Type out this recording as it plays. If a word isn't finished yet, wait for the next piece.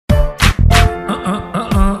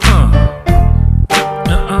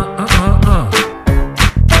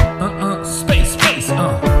Space, space, It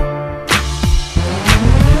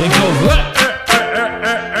goes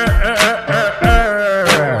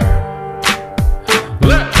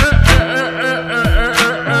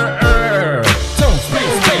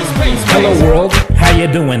Hello world, how you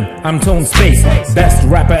doing? I'm Tone Space, best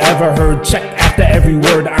rapper ever heard. Check after every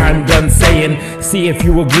word I'm done saying. See if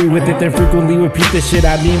you agree with it, then frequently repeat the shit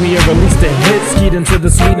I mean. We have released a hit, skied into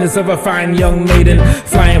the sweetness of a fine young maiden,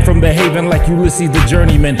 flying from the haven like Ulysses the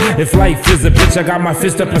journeyman. If life is a bitch, I got my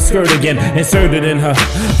fist up her skirt again, inserted in her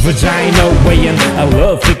vagina, weighing. I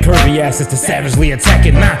love thick curvy asses to savagely attack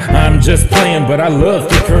it. Nah, I'm just playing, but I love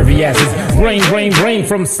thick curvy asses. Rain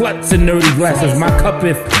from sluts and nerdy glasses. My cup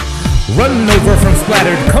if run over from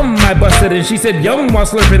splattered, come I busted, and she said young while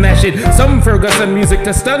slurping that shit. Some Ferguson music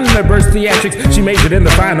to stun the burst theatrics. She majored in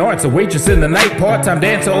the fine arts, a waitress in the night, part-time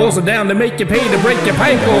dancer, also down to make you pay to break your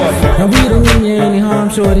pipe off. And we don't mean you any harm,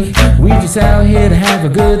 shorty, we just out here to have a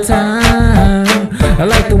good time. I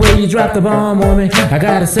like the way you drop the bomb on me, I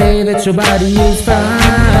gotta say that your body is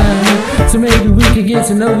fine. So maybe we could get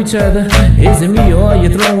to know each other. Is it me or you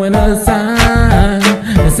throwing a sign?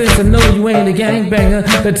 And since I know you ain't a gangbanger,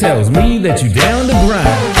 that tells me that you down to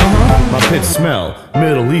grind. My pits smell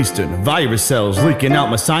Middle Eastern, virus cells leaking out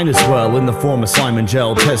my sinus well in the form of slime and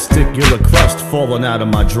gel. Testicular crust falling out of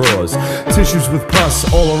my drawers, tissues with pus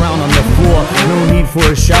all around on the floor. No need for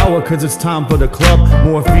a shower cause it's time for the club.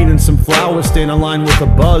 Morphine and some flowers, stand in line with a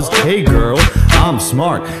buzz. Hey girl, I'm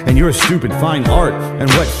smart and you're stupid, fine art and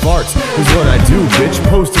wet farts is what I do, bitch.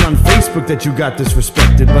 Posted on Facebook that you got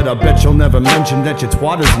disrespected, but I bet you'll never mention that your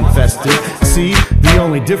twat is infested. See, the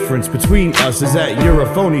only difference between us is that you're a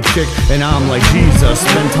phony chick and I'm like Jesus.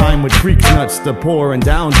 Spend time with freaks nuts, the poor and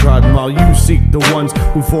downtrodden, while you seek the ones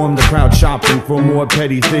who form the crowd shopping for more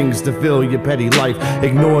petty things to fill your petty life.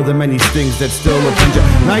 Ignore the many stings that still offend you.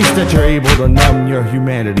 Nice that you're able to numb your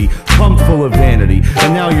humanity, pumped full of vanity,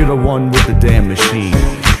 and now you're the one with the damn machine.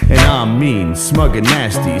 And I'm mean, smug and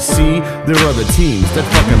nasty. See, there are other teams that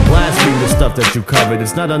fucking blaspheme the stuff that you covered.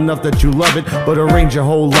 It's not enough that you love it, but arrange your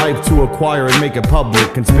whole life to acquire and make it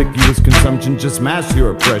public. Conspicuous consumption just masks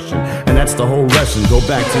your oppression, and that's the whole lesson. Go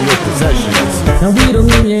back to your possessions. Now we don't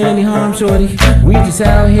mean you any harm, shorty, we just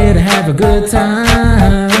out here to have a good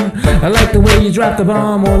time. I like the way you drop the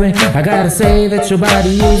bomb on me, I gotta say that your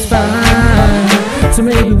body is fine. So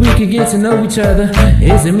maybe we could get to know each other.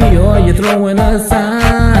 Is it me or you throwing a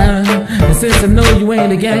sign? And since I know you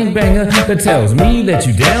ain't a gangbanger, that tells me that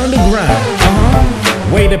you down to grind.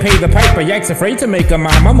 Way to pay the piper, yikes, afraid to make a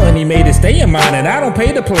mine. My money made it stay in mine, and I don't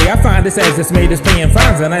pay to play. I find this as it's made is paying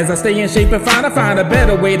fines, and as I stay in shape and fine, I find a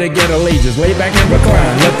better way to get a lay. Just lay back and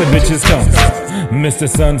recline, let the bitches come. Mr.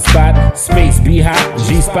 Sunspot, space be hot,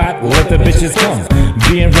 G-spot, let the bitches come.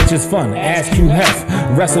 Being rich is fun, ask you hef.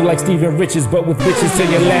 Wrestle like Steven Riches, but with bitches till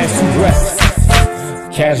your last two breaths.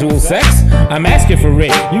 Casual sex? I'm asking for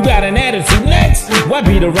it. You got an attitude next? Why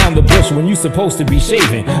beat around the bush when you supposed to be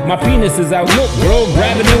shaving? My penis is out, look, girl,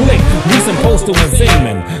 grab it and lick. We some Postal and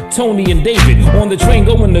Seaman, Tony and David, on the train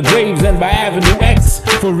going to Graves and by Avenue X.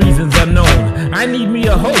 For reasons unknown, I need me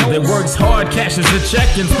a hoe that works hard, cashes the check,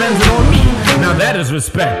 and spends it on me. Now that is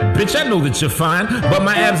respect. Bitch, I know that you're fine, but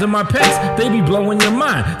my abs and my pecs, they be blowing your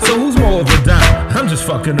mind. So who's more of a dime? I'm just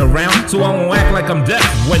fucking around, so I won't act like I'm deaf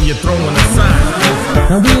when you're throwing a sign.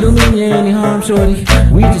 Now we don't mean you any harm, shorty,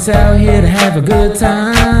 we just out here to have a good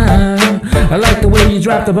time. I like the way you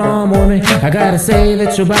drop the bomb on me, I gotta say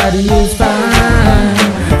that your body is fine.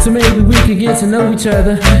 So maybe we could get to know each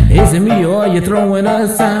other. Is it me or you throwing a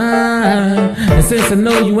sign? And since I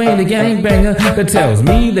know you ain't a gangbanger, that tells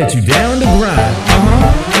me that you down to grind.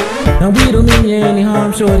 Now we don't mean you any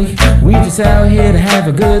harm, shorty, we just out here to have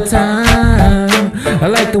a good time. I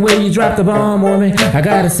like the way you drop the bomb on me, I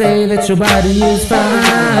gotta say that your body is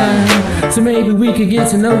fine. So maybe we could get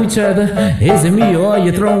to know each other. Is it me or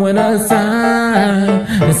you throwing a sign?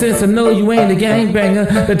 And since I know you ain't a gangbanger,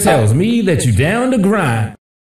 that tells me that you down to grind.